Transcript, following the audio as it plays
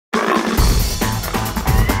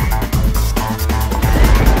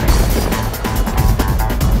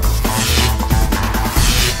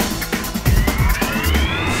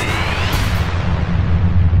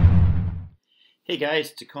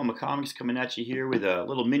guys, Tacoma Comics coming at you here with a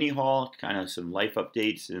little mini haul, kind of some life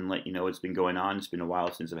updates and let you know what's been going on. It's been a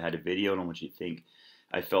while since I've had a video. I don't want you to think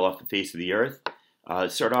I fell off the face of the earth.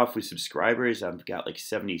 Start off with subscribers. I've got like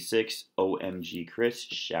 76. OMG Chris,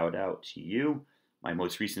 shout out to you. My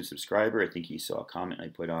most recent subscriber. I think he saw a comment I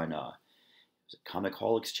put on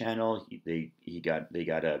Comicaholics channel. They got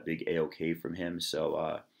a big AOK from him.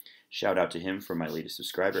 So shout out to him for my latest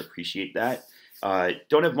subscriber. Appreciate that.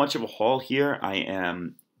 Don't have much of a haul here. I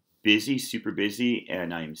am busy, super busy,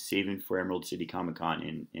 and I'm saving for Emerald City Comic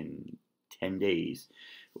Con in 10 days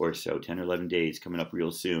or so, 10 or 11 days, coming up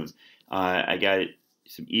real soon. I got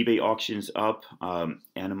some eBay auctions up.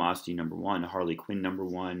 Animosity #1, Harley Quinn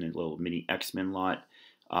 #1, a little mini X-Men lot.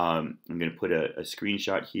 I'm going to put a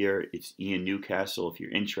screenshot here. It's Ian Newcastle. If you're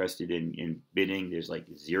interested in bidding, there's like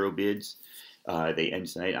 0 bids. They end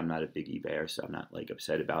tonight. I'm not a big eBayer, so I'm not like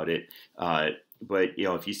upset about it. But you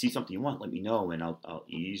know, if you see something you want, let me know, and I'll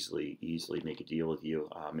easily make a deal with you.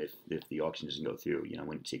 If the auction doesn't go through, you know, I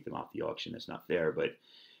wouldn't take them off the auction. That's not fair. But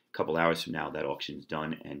a couple hours from now, that auction's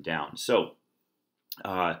done and down. So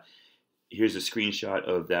here's a screenshot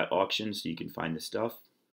of that auction, so you can find the stuff.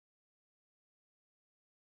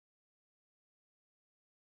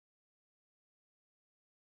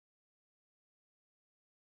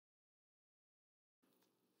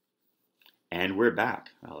 And we're back.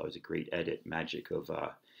 Well, that was a great edit, magic of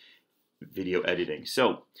video editing.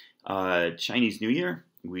 So, Chinese New Year,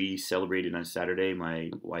 we celebrated on Saturday.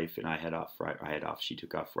 My wife and I had off Friday. I had off. She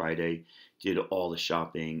took off Friday. Did all the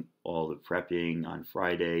shopping, all the prepping on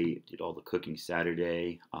Friday. Did all the cooking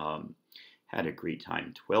Saturday. Had a great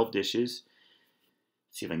time. 12 dishes.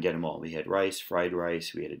 Let's see if I can get them all. We had rice, fried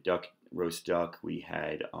rice. We had a roast duck. We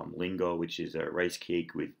had lingo, which is a rice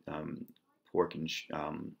cake with pork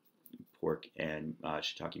and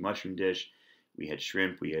shiitake mushroom dish. We had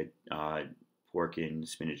shrimp. We had pork and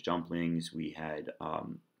spinach dumplings. We had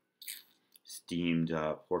steamed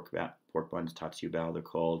pork buns, tatsubao they're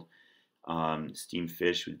called. Steamed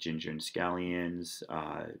fish with ginger and scallions.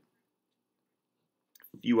 A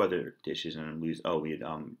few other dishes, and I'm losing. Oh, we had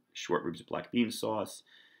short ribs with black bean sauce,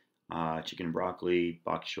 chicken and broccoli,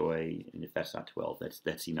 bok choy, and if that's not 12,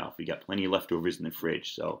 that's enough. We got plenty of leftovers in the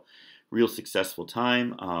fridge, so real successful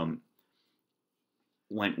time.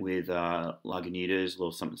 Went with Lagunitas, a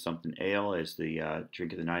little something ale as the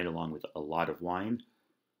drink of the night, along with a lot of wine.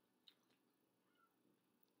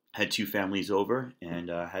 Had 2 families over and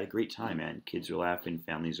had a great time, man. Kids are laughing,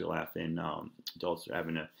 families are laughing, adults are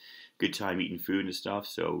having a good time eating food and stuff,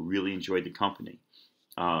 so really enjoyed the company.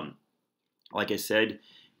 Like I said,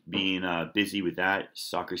 being busy with that,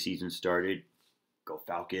 soccer season started. Go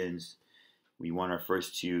Falcons. We won our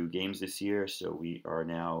first 2 games this year, so we are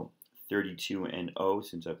now 32-0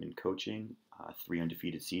 since I've been coaching, 3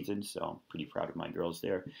 undefeated seasons, so I'm pretty proud of my girls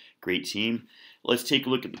there. Great team. Let's take a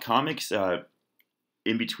look at the comics.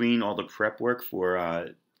 In between all the prep work for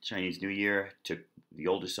Chinese New Year, took the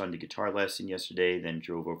older son to guitar lesson yesterday, then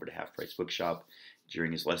drove over to Half Price Bookshop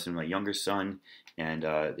during his lesson with my younger son, and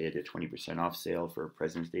they had a 20% off sale for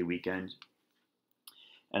President's Day weekend.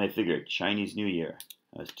 And I figured, Chinese New Year,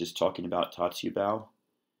 I was just talking about tatsubao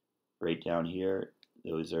right down here.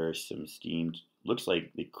 Those are some steamed, looks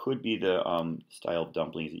like they could be the style of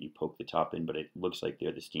dumplings that you poke the top in, but it looks like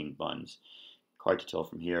they're the steamed buns. Hard to tell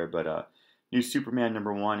from here, but new Superman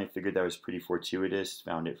 #1, I figured that was pretty fortuitous.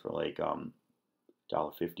 Found it for like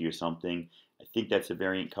 $1.50 or something. I think that's a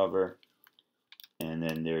variant cover. And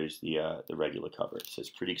then there's the regular cover. It says,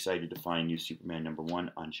 pretty excited to find new Superman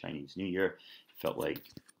 #1 on Chinese New Year. Felt like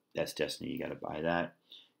that's destiny, you gotta buy that.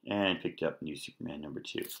 And picked up new Superman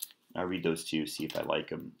 #2. I'll read those 2, see if I like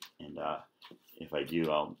them, and if I do,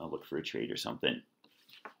 I'll look for a trade or something.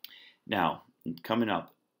 Now, coming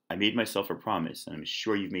up, I made myself a promise, and I'm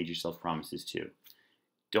sure you've made yourself promises too.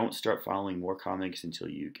 Don't start following more comics until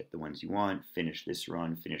you get the ones you want, finish this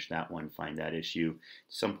run, finish that one, find that issue.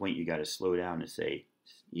 At some point, you got to slow down and say,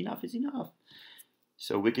 enough is enough.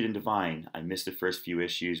 So Wicked and Divine, I missed the first few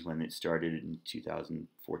issues when it started in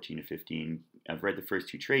 2014 or 15. I've read the first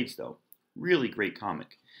 2 trades, though. Really great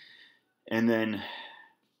comic. And then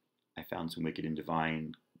I found some Wicked and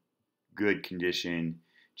Divine, good condition,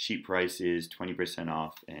 cheap prices, 20%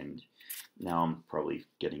 off, and now I'm probably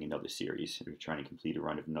getting another series. We're trying to complete a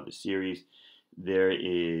run of another series. There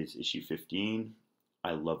is issue 15.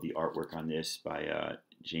 I love the artwork on this by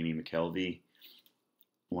Jamie McKelvey,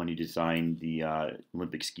 one who designed the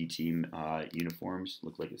Olympic ski team uniforms,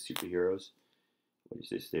 look like the superheroes. What is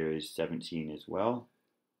this? There is 17 as well.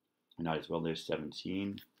 Not as well, there's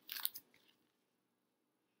 17.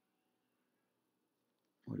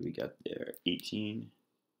 What do we got there? 18.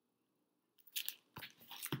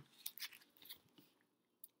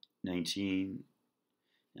 19.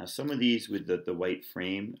 Now, some of these with the white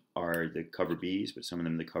frame are the cover Bs, but some of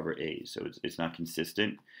them the cover As. So it's not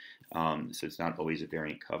consistent. So it's not always a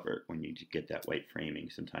variant cover when you get that white framing.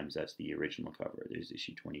 Sometimes that's the original cover. There's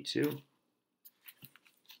issue 22,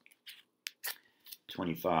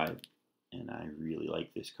 25, and I really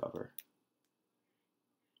like this cover.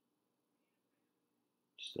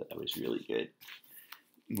 Just thought that was really good.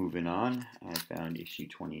 Moving on, I found issue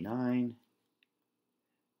 29.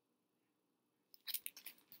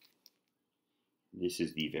 This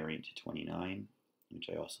is the variant to 29, which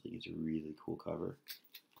I also think is a really cool cover.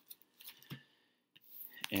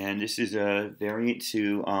 And this is a variant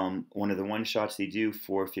to one of the one-shots they do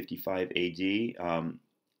for 55 AD.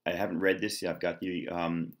 I haven't read this yet. I've got the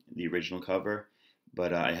original cover,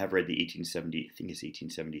 but I have read the 1870, I think it's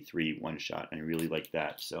 1873 one-shot, and I really like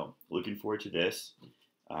that. So looking forward to this.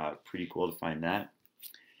 Pretty cool to find that.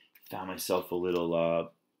 Found myself a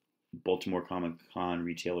little Baltimore Comic-Con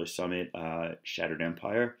Retailer Summit Shattered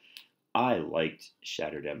Empire. I liked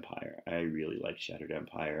Shattered Empire. I really liked Shattered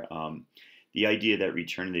Empire. The idea that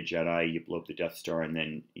Return of the Jedi, you blow up the Death Star, and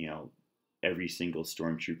then every single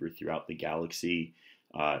stormtrooper throughout the galaxy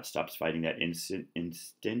stops fighting that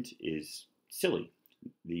instant is silly.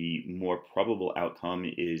 The more probable outcome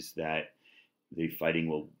is that the fighting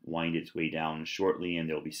will wind its way down shortly, and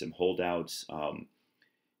there'll be some holdouts. If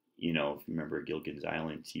you remember Gilligan's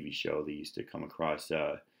Island TV show, they used to come across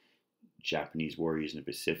Japanese warriors in the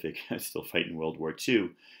Pacific still fighting World War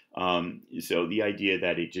II. So the idea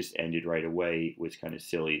that it just ended right away was kind of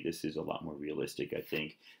silly. This is a lot more realistic, I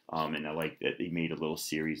think. And I like that they made a little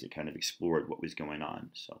series that kind of explored what was going on.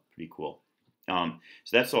 So pretty cool. So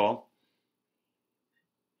that's all.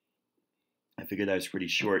 I figured that was pretty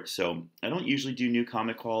short. So I don't usually do new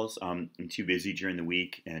comic calls. I'm too busy during the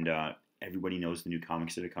week, and everybody knows the new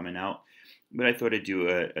comics that are coming out. But I thought I'd do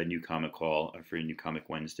a new comic call for a new comic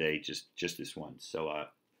Wednesday, just this one. So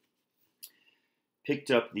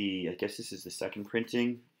picked up I guess this is the second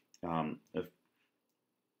printing I'm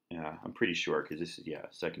pretty sure because this is,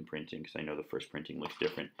 second printing, because I know the first printing looks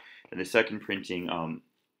different. And the second printing,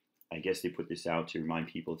 I guess they put this out to remind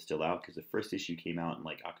people it's still out, because the first issue came out in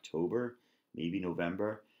like October, maybe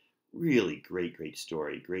November. Really great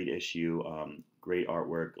story, great issue, great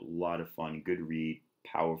artwork, a lot of fun, good read,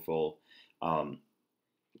 powerful, and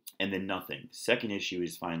then nothing. Second issue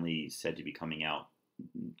is finally said to be coming out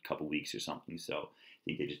in a couple weeks or something, so I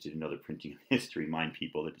think they just did another printing of this to remind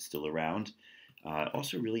people that it's still around.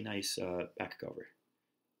 Also really nice back cover.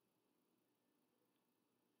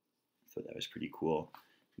 So that was pretty cool.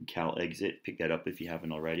 Cal Exit, pick that up if you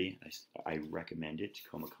haven't already. I recommend it.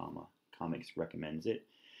 TacomaComma Comics recommends it.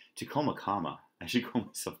 TacomaComma. I should call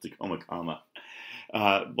myself TacomaComma.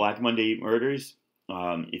 Black Monday Murders.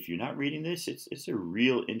 If you're not reading this, it's a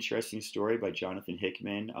real interesting story by Jonathan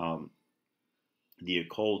Hickman. The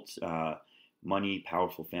occult, money,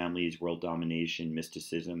 powerful families, world domination,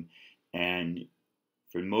 mysticism, and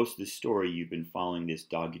for most of the story, you've been following this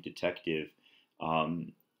dogged detective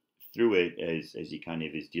through it as he kind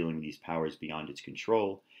of is dealing with these powers beyond its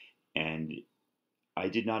control. And I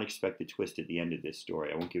did not expect the twist at the end of this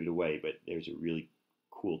story. I won't give it away, but there's a really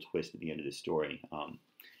cool twist at the end of this story.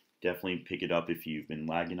 Definitely pick it up if you've been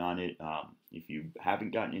lagging on it. If you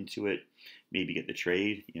haven't gotten into it, maybe get the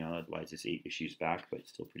trade. Otherwise it's 8 issues back, but it's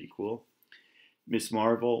still pretty cool. Miss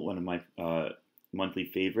Marvel, one of my monthly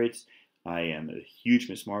favorites. I am a huge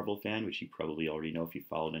Miss Marvel fan, which you probably already know if you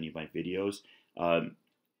followed any of my videos.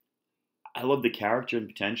 I love the character and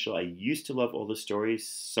potential. I used to love all the stories.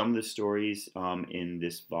 Some of the stories in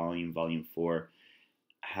this volume 4,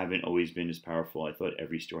 haven't always been as powerful. I thought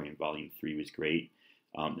every story in volume 3 was great.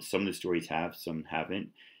 Some of the stories have, some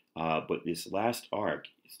haven't. But this last arc,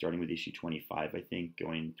 starting with issue 25, I think,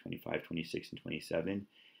 going 25, 26, and 27,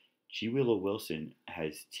 G. Willow Wilson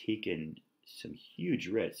has taken some huge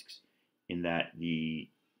risks in that the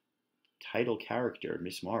title character,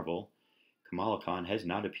 Miss Marvel, Kamala Khan, has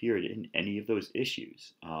not appeared in any of those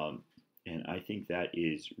issues. And I think that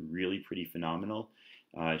is really pretty phenomenal.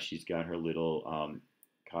 She's got her little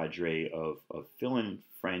cadre of fill-in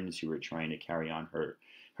friends who are trying to carry on her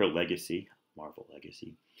legacy, Marvel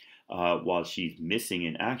legacy, while she's missing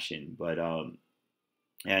in action. But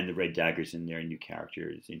and the Red Dagger's in there, a new character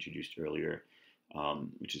is introduced earlier,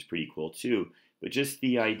 which is pretty cool too. But just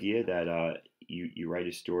the idea that you write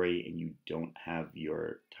a story and you don't have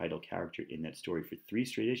your title character in that story for 3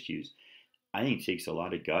 straight issues, I think it takes a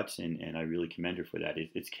lot of guts, and I really commend her for that.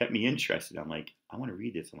 It's kept me interested. I'm like, I want to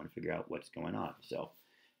read this. I want to figure out what's going on. So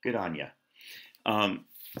good on ya.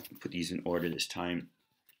 Put these in order this time.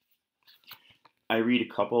 I read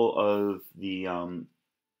a couple of the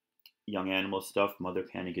young animal stuff. Mother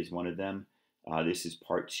Panic is one of them. This is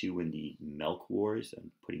part 2 in the Milk Wars.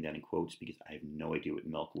 I'm putting that in quotes because I have no idea what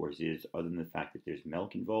Milk Wars is, other than the fact that there's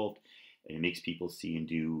milk involved, and it makes people see and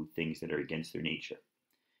do things that are against their nature.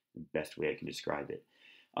 The best way I can describe it.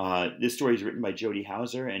 This story is written by Jody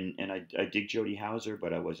Houser, and I dig Jody Houser,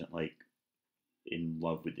 but I wasn't like in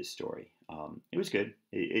love with this story. It was good.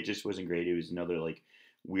 It just wasn't great. It was another like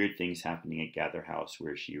weird things happening at Gather House,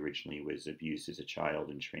 where she originally was abused as a child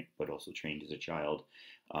and but also trained as a child.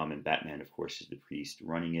 And Batman, of course, is the priest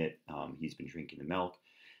running it. He's been drinking the milk.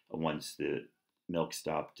 Once the milk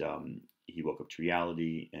stopped, he woke up to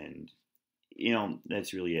reality, and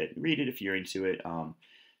that's really it. Read it if you're into it.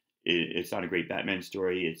 It's not a great Batman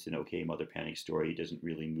story. It's an okay Mother Panic story. It doesn't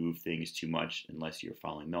really move things too much unless you're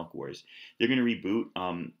following Milk Wars. They're going to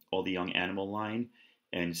reboot all the Young Animal line,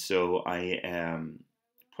 and so I am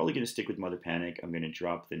probably going to stick with Mother Panic. I'm going to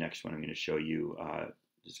drop the next one I'm going to show you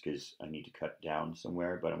just because I need to cut down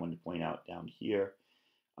somewhere, but I wanted to point out down here,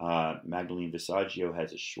 Magdalene Visaggio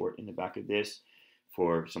has a short in the back of this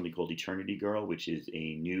for something called Eternity Girl, which is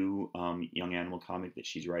a new Young Animal comic that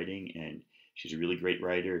she's writing, and she's a really great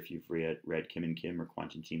writer. If you've read Kim and Kim or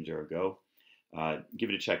Quantum Teams Are a Go, give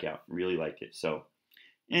it a check out. Really liked it. So,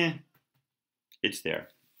 it's there.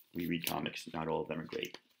 We read comics. Not all of them are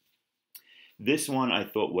great. This one I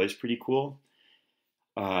thought was pretty cool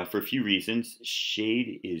for a few reasons.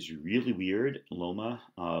 Shade is really weird. Loma,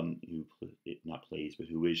 who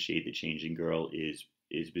is Shade the Changing Girl, is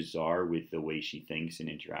bizarre with the way she thinks and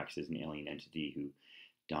interacts as an alien entity who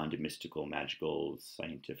donned a mystical, magical,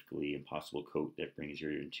 scientifically impossible coat that brings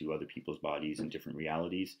her into other people's bodies in different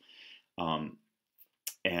realities.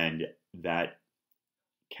 And that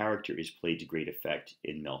character is played to great effect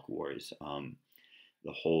in Milk Wars.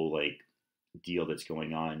 The whole deal that's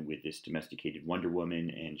going on with this domesticated Wonder Woman,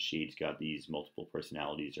 and Shade's got these multiple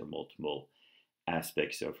personalities or multiple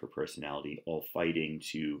aspects of her personality, all fighting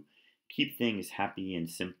to keep things happy and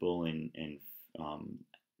simple and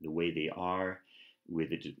the way they are,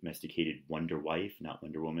 with a domesticated Wonder Wife, not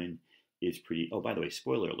Wonder Woman, is pretty. Oh, by the way,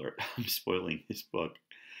 spoiler alert! I'm spoiling this book.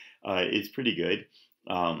 It's pretty good,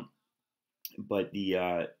 but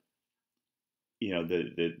the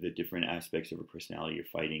different aspects of her personality are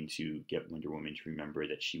fighting to get Wonder Woman to remember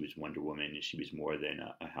that she was Wonder Woman and she was more than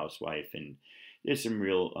a housewife. And there's some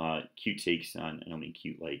real cute takes on, I don't mean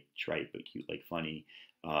cute like trite, but cute like funny,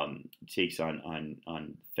 takes on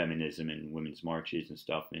feminism and women's marches and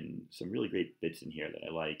stuff, and some really great bits in here that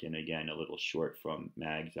I like. And again, a little short from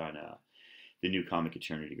Mags on the new comic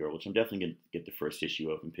Eternity Girl, which I'm definitely going to get the first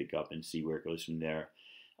issue of and pick up and see where it goes from there.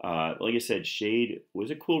 Like I said, Shade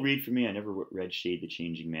was a cool read for me. I never read Shade the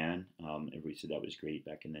Changing Man. Everybody said that was great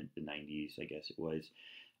back in the 90s, I guess it was.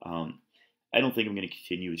 I don't think I'm going to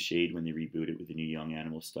continue with Shade when they reboot it with the new Young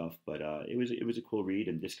Animal stuff, but it was a cool read,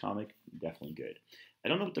 and this comic, definitely good. I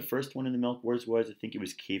don't know what the first one in the Milk Wars was. I think it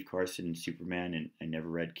was Cave Carson and Superman, and I never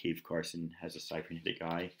read Cave Carson Has a Cybernetic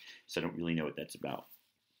Eye, so I don't really know what that's about.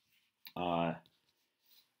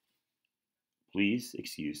 Please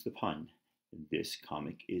excuse the pun. This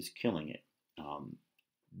comic is killing it.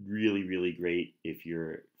 Really, really great. If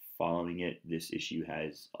you're following it, this issue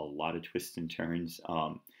has a lot of twists and turns.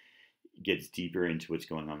 Gets deeper into what's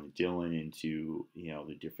going on with Dylan, into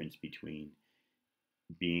the difference between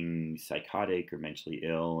being psychotic or mentally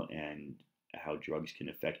ill and how drugs can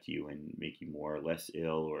affect you and make you more or less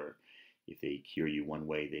ill, or if they cure you one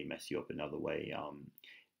way, they mess you up another way.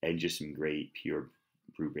 And just some great pure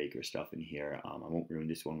Brubaker stuff in here. I won't ruin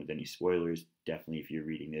this one with any spoilers. Definitely, if you're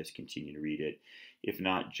reading this, continue to read it. If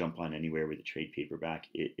not, jump on anywhere with a trade paperback.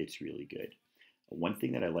 It's really good. One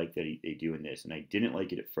thing that I like that they do in this, and I didn't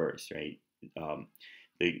like it at first, right?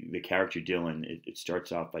 The character Dylan, it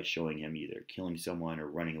starts off by showing him either killing someone or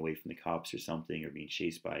running away from the cops or something, or being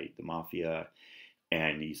chased by the mafia,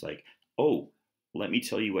 and he's like, "Oh, let me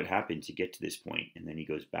tell you what happened to get to this point," and then he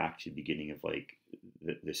goes back to the beginning of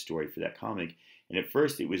the story for that comic. And at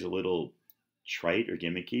first it was a little trite or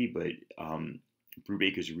gimmicky, but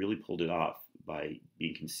Brubaker's really pulled it off by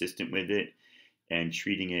being consistent with it and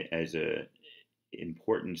treating it as a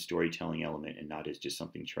important storytelling element and not as just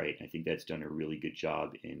something trite. I think that's done a really good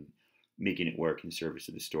job in making it work in service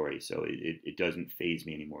of the story. So it doesn't faze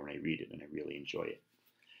me anymore when I read it, and I really enjoy it.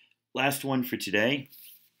 Last one for today,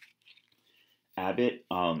 Abbott.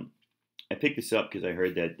 I picked this up because I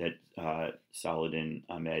heard that Saladin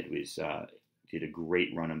Ahmed did a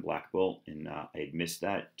great run on Black Bolt, and I had missed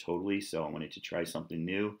that totally, so I wanted to try something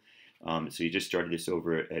new. So he just started this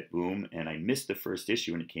over at Boom, and I missed the first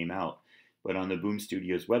issue when it came out, but on the Boom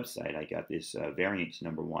Studios website, I got this variant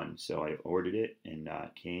 #1, so I ordered it, and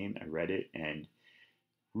it came, I read it, and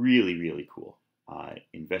Really, really cool.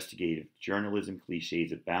 Investigative journalism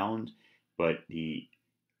cliches abound, but the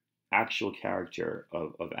actual character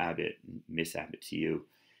of Abbott, Miss Abbott to you,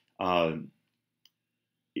 um,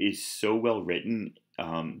 is so well written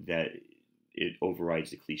that it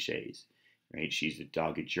overrides the cliches. Right? She's a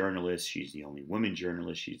dogged journalist. She's the only woman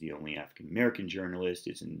journalist. She's the only African American journalist.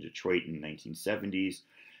 It's in Detroit in the 1970s.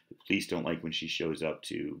 The police don't like when she shows up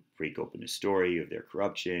to break open a story of their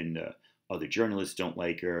corruption. Other journalists don't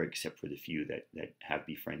like her, except for the few that have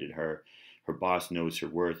befriended her. Her boss knows her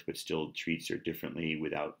worth, but still treats her differently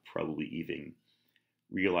without probably even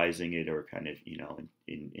realizing it or kind of,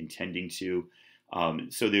 intending to.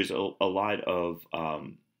 So there's a lot of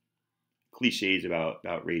cliches about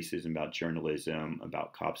racism, about journalism,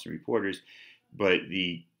 about cops and reporters, but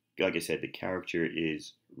like I said, the character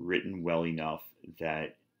is written well enough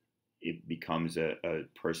that it becomes a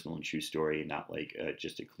personal and true story and not like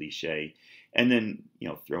just a cliche. And then,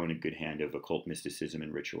 throw in a good hand of occult mysticism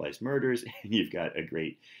and ritualized murders, and you've got a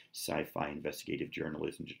great sci-fi investigative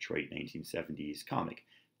journalism Detroit 1970s comic,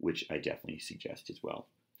 which I definitely suggest as well.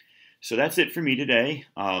 So that's it for me today.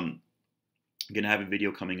 I'm going to have a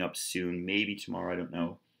video coming up soon, maybe tomorrow, I don't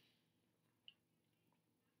know,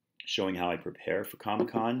 showing how I prepare for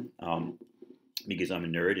Comic-Con. Because I'm a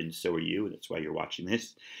nerd and so are you. That's why you're watching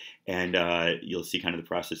this. And you'll see kind of the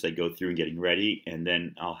process I go through in getting ready. And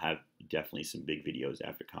then I'll have definitely some big videos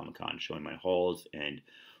after Comic-Con showing my hauls and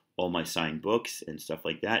all my signed books and stuff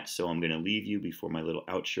like that. So I'm going to leave you before my little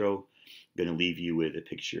outro. I'm going to leave you with a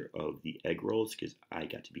picture of the egg rolls because I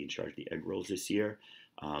got to be in charge of the egg rolls this year.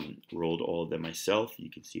 Rolled all of them myself. You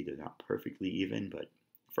can see they're not perfectly even, but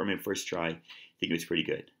for my first try, I think it was pretty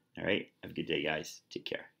good. All right. Have a good day, guys. Take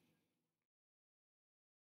care.